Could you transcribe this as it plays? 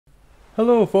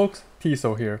Hello folks,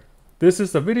 Tiso here. This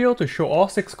is a video to show all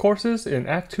 6 courses in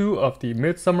Act 2 of the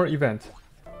Midsummer Event.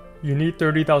 You need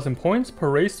 30,000 points per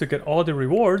race to get all the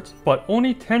rewards, but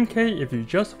only 10k if you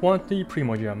just want the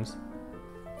Primogems.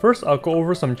 First, I'll go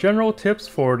over some general tips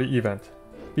for the event.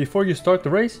 Before you start the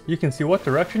race, you can see what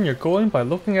direction you're going by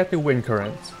looking at the wind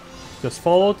currents. Just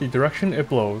follow the direction it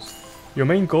blows. Your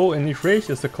main goal in each race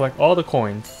is to collect all the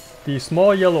coins. These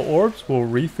small yellow orbs will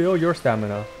refill your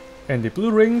stamina, and the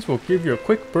blue rings will give you a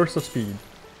quick burst of speed.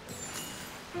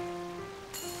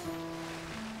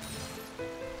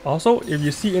 Also, if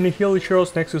you see any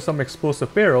hilichurls next to some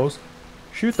explosive barrels,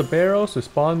 shoot the barrels to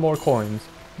spawn more coins.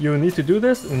 You'll need to do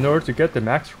this in order to get the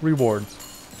max rewards.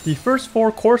 The first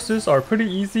 4 courses are pretty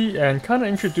easy and kinda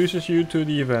introduces you to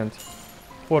the event.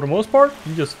 For the most part,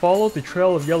 you just follow the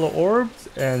trail of yellow orbs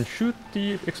and shoot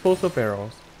the explosive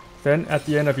barrels. Then at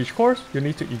the end of each course, you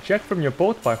need to eject from your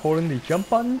boat by holding the jump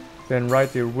button, then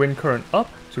ride the wind current up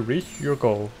to reach your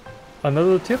goal.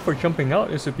 Another tip for jumping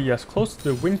out is to be as close to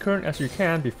the wind current as you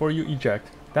can before you eject.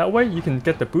 That way you can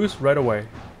get the boost right away.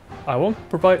 I won't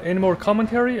provide any more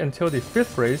commentary until the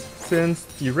 5th race since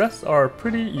the rest are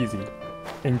pretty easy.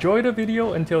 Enjoy the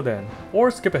video until then,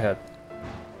 or skip ahead.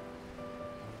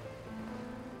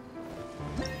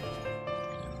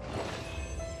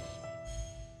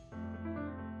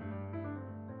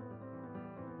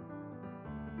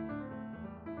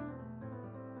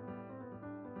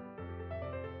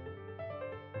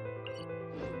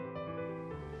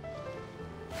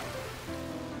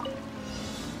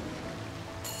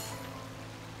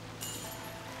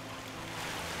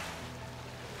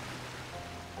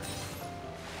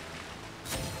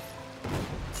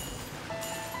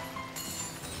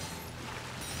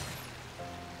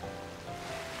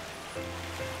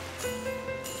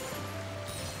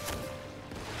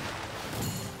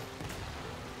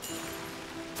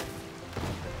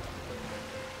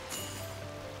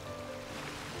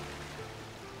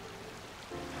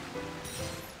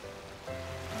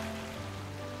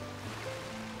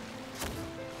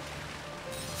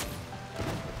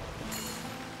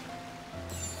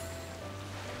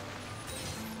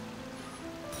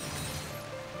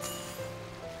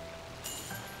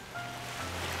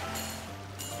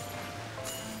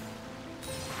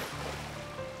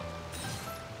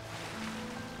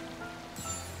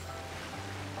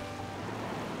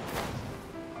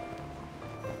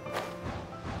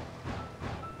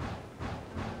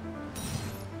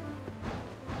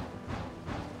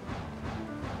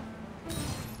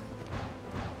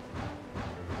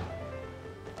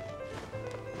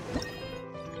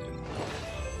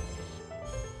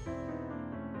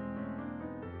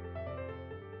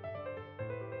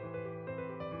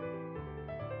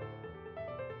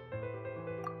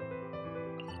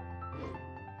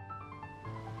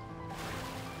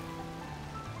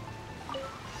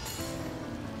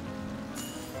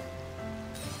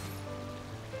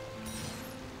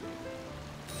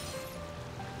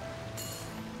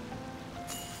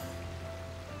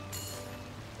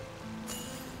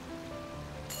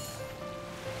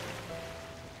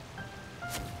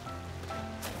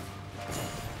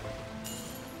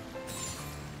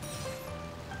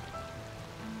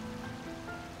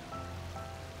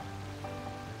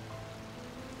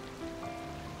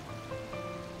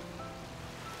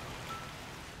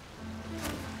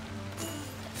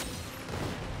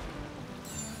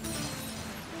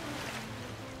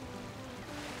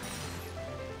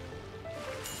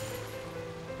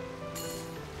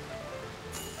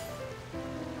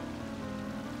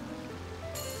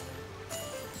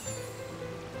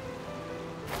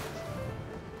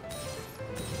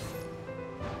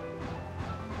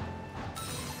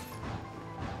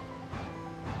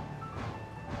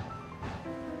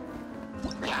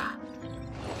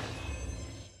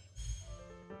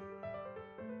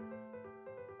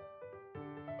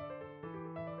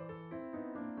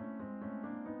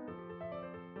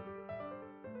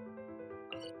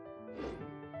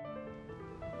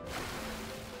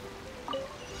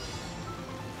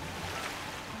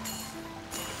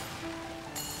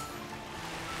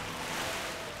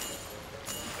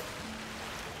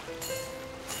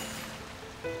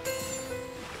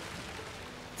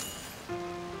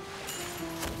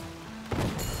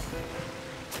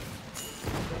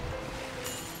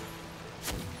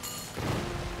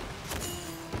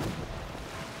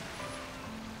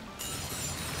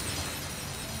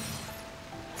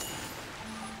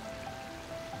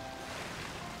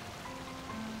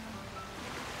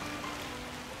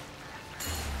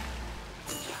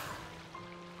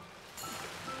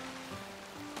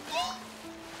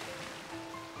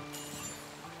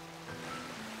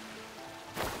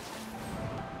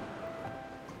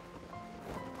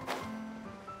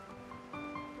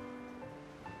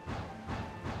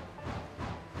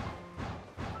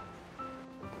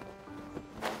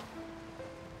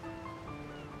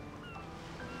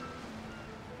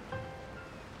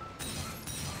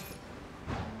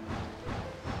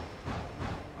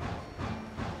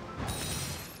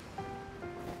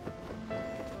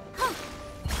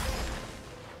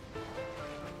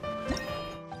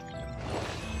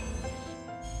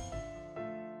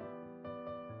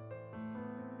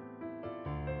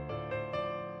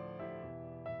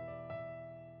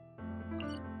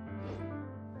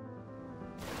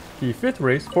 The 5th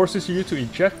race forces you to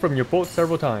eject from your boat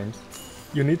several times.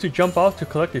 You need to jump off to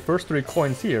collect the first 3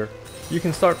 coins here. You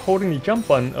can start holding the jump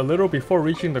button a little before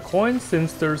reaching the coins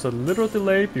since there's a little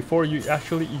delay before you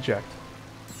actually eject.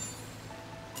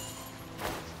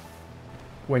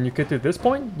 When you get to this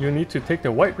point, you need to take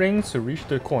the white rings to reach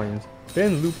the coins,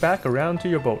 then loop back around to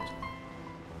your boat.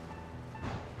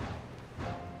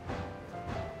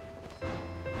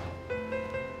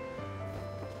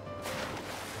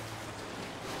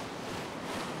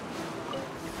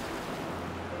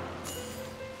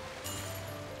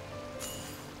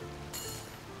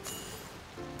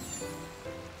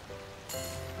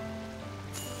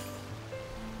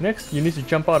 Next, you need to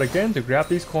jump out again to grab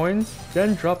these coins,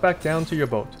 then drop back down to your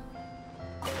boat.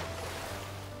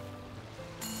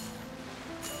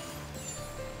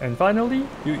 And finally,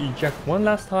 you eject one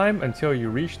last time until you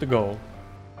reach the goal.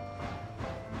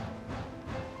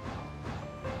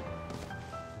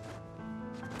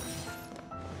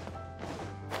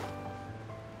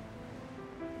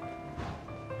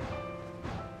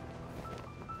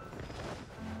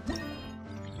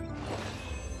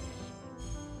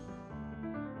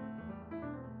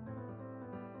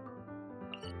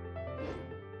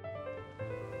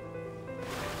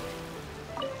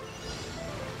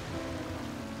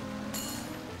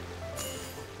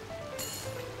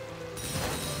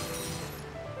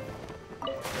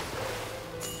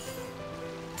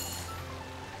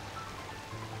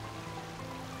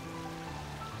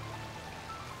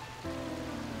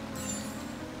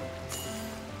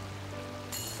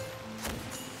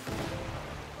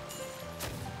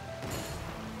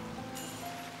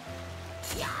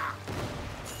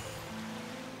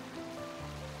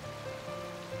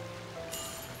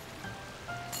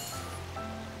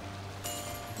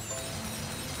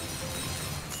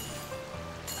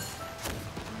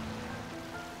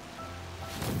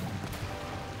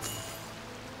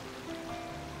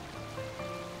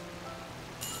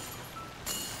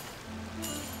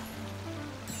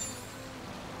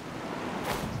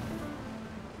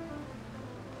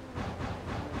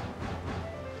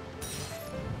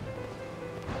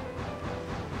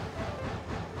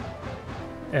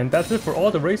 And that's it for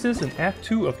all the races in Act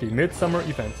 2 of the Midsummer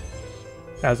event.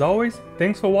 As always,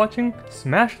 thanks for watching,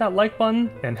 smash that like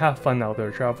button, and have fun out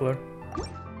there, traveler.